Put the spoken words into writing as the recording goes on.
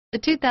The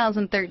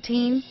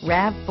 2013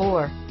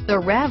 RAV4. The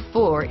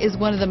RAV4 is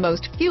one of the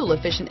most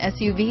fuel-efficient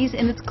SUVs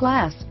in its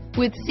class,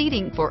 with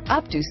seating for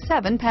up to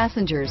 7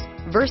 passengers.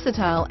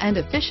 Versatile and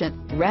efficient,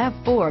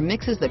 RAV4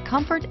 mixes the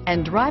comfort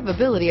and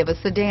drivability of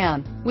a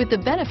sedan with the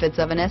benefits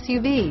of an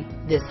SUV.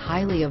 This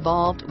highly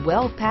evolved,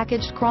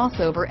 well-packaged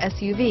crossover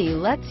SUV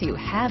lets you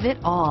have it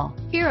all.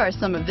 Here are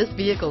some of this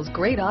vehicle's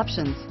great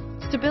options: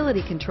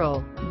 stability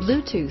control,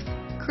 Bluetooth,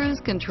 cruise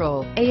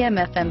control,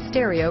 AM/FM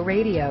stereo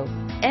radio,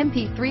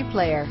 MP3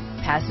 player,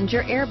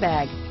 passenger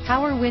airbag,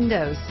 power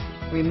windows,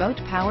 remote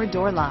power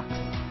door locks,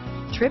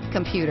 trip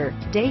computer,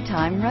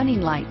 daytime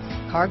running lights,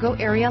 cargo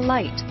area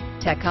light,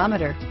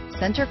 tachometer,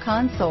 center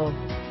console,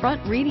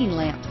 front reading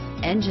lamps,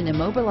 engine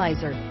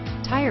immobilizer,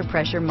 tire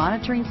pressure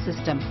monitoring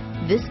system.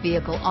 This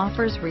vehicle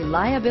offers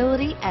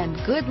reliability and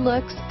good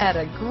looks at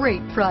a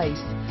great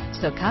price.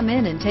 So come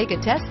in and take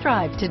a test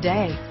drive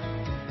today.